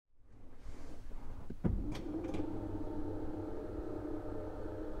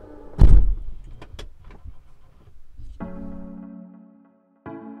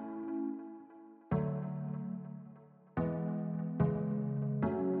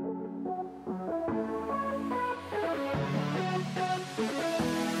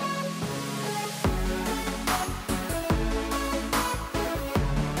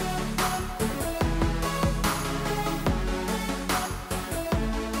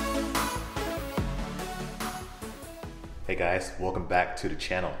Hey guys, welcome back to the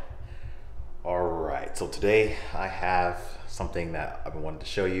channel. Alright, so today I have something that I've been wanting to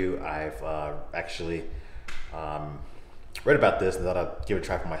show you. I've actually read about this and thought I'd give it a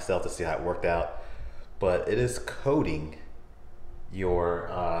try for myself to see how it worked out. But it is coding your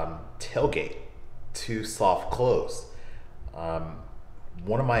tailgate to soft close.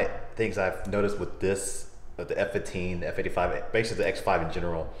 One of my things I've noticed with this, with the F15, the F85, basically the X5 in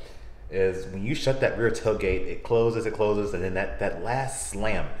general, is when you shut that rear tailgate, it closes, and then that last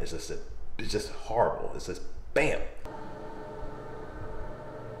slam is just horrible. It's just bam.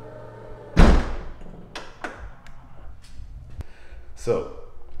 So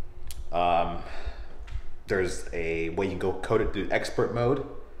there's a way you can go code it through expert mode.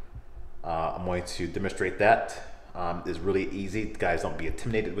 I'm going to demonstrate that. It's really easy. Guys, don't be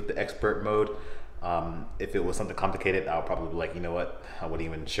intimidated with the expert mode. If it was something complicated, I'll probably be like, you know what, I wouldn't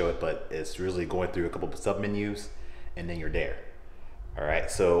even show it, but it's really going through a couple of sub menus and then you're there. All right,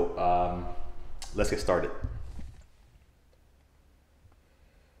 so let's get started.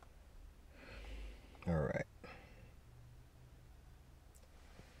 All right.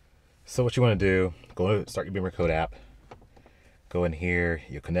 So what you want to do, go to start your BimmerCode app, go in here,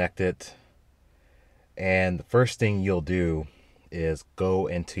 you connect it, and the first thing you'll do is go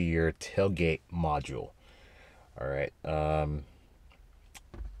into your tailgate module. All right, you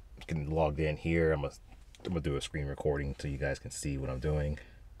can log in here. I'm gonna do a screen recording so you guys can see what I'm doing.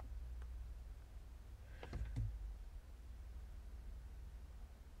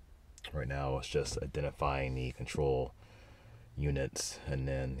 Right now it's just identifying the control units and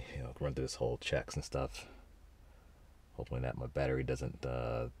then run through this whole checks and stuff. Hopefully that my battery doesn't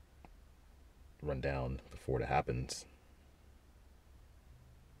run down before that happens,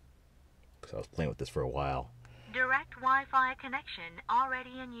 because I was playing with this for a while. Direct Wi-Fi connection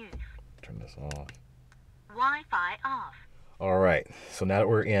already in use. Turn this off. Wi-Fi off. All right, so now that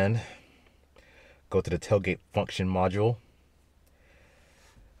we're in, go to the tailgate function module.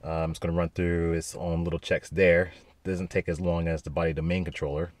 It's going to run through its own little checks there. Doesn't take as long as the body of the main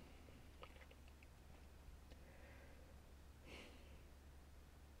controller.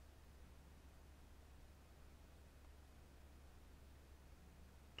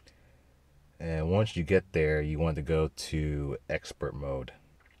 And once you get there, you want to go to expert mode.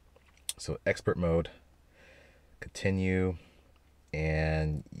 So expert mode, continue,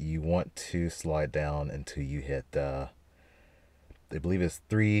 and you want to slide down until you hit, I believe it's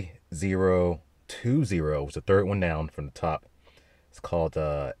 3020, was the third one down from the top. It's called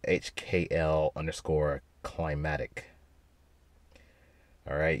HKL _climatic.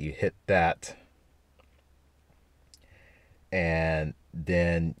 All right, you hit that, and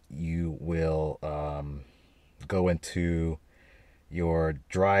then you will go into your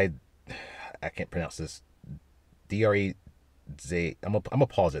dry, I can't pronounce this, DREZ. I'm gonna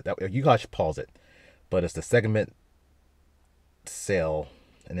pause it. You guys should pause it, but it's the segment cell,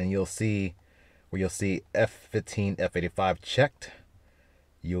 and then you'll see where you'll see F15, F85 checked.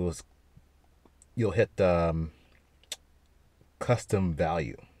 You'll hit custom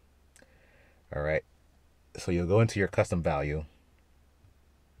value. All right, so you'll go into your custom value,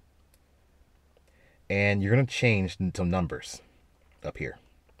 and you're going to change some numbers up here.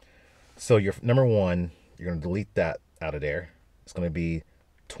 So your number 1, you're going to delete that out of there. It's going to be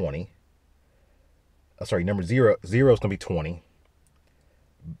 20. Oh, sorry, number 0 is going to be 20.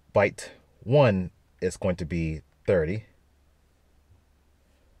 Byte 1 is going to be 30.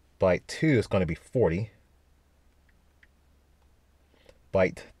 Byte 2 is going to be 40.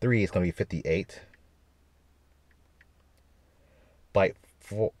 Byte 3 is going to be 58. Byte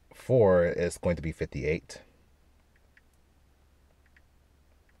 4 is going to be 58.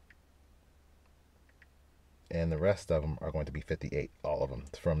 And the rest of them are going to be 58, all of them,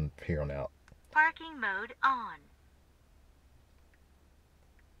 from here on out. Parking mode on.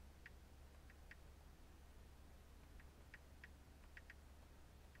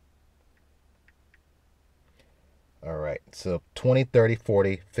 All right, so 20, 30,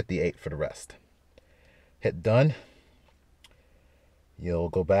 40, 58 for the rest. Hit done. You'll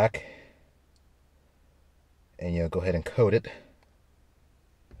go back and you'll go ahead and code it.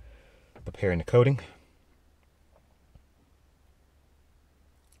 Preparing the coding.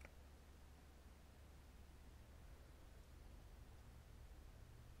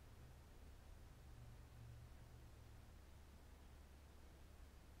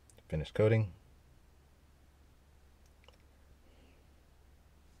 Finish coding.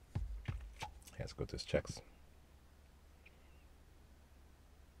 Let's go to this checks.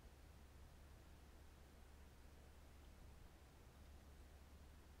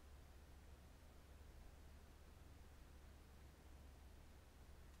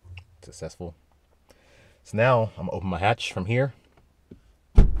 Successful. So now I'm gonna open my hatch from here.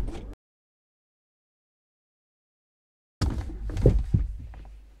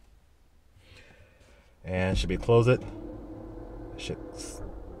 And should be close it. It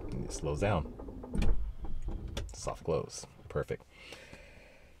slows down. Soft close. Perfect.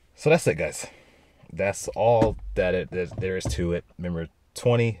 So that's it, guys. That's all that there is to it. Remember,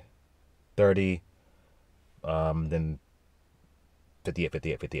 20, 30, then 58,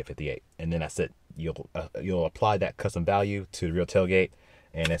 58, 58, 58, and then that's it. You'll apply that custom value to the real tailgate,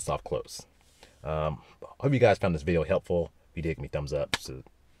 and then soft close. Hope you guys found this video helpful. If you did, give me a thumbs up, so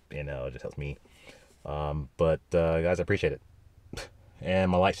it just helps me. But guys, I appreciate it.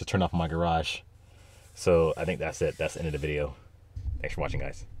 And my lights just turned off in my garage, so I think that's it. That's the end of the video. Thanks for watching,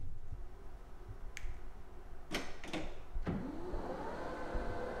 guys.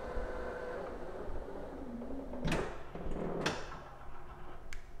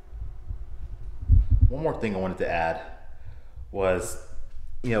 One more thing I wanted to add was,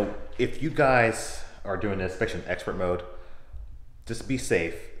 if you guys are doing this, especially in expert mode, just be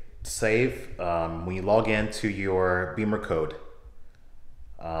safe. Save when you log in to your BimmerCode.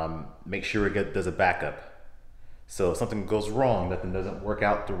 Make sure it does a backup. So if something goes wrong, nothing doesn't work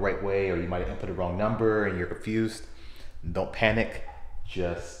out the right way, or you might input the wrong number and you're confused, don't panic.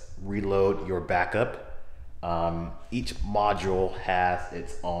 Just reload your backup. Each module has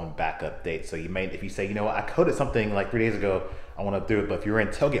its own backup date. So if you say, I coded something like 3 days ago, I want to do it, but if you're in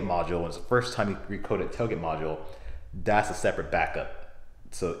tailgate module and it's the first time you recoded tailgate module, that's a separate backup.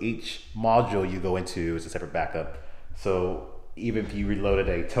 So each module you go into is a separate backup. So even if you reloaded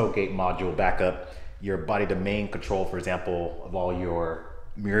a tailgate module backup, your body domain control, for example, of all your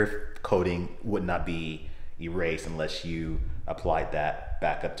mirror coding would not be erased unless you applied that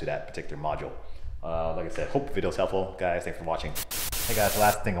backup to that particular module. Like I said, hope the video is helpful, guys. Thanks for watching. Hey guys,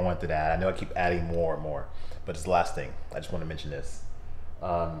 last thing I wanted to add. I know I keep adding more and more, but it's the last thing. I just want to mention this.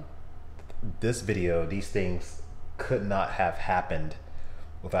 This video, these things could not have happened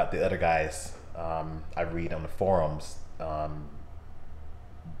without the other guys I read on the forums.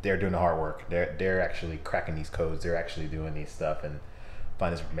 They're doing the hard work. They're actually cracking these codes. They're actually doing these stuff and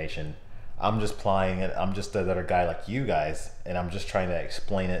finding this information. I'm just applying it. I'm just another guy like you guys, and I'm just trying to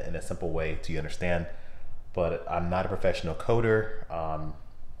explain it in a simple way to you understand. But I'm not a professional coder.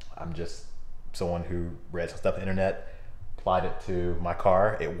 I'm just someone who read some stuff on the internet, applied it to my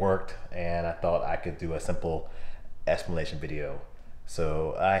car. It worked, and I thought I could do a simple explanation video.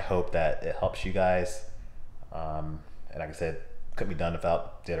 So I hope that it helps you guys. And like I said, couldn't be done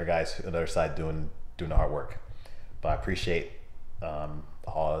without the other guys on the other side doing the hard work. But I appreciate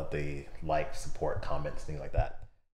all of the support, comments, things like that.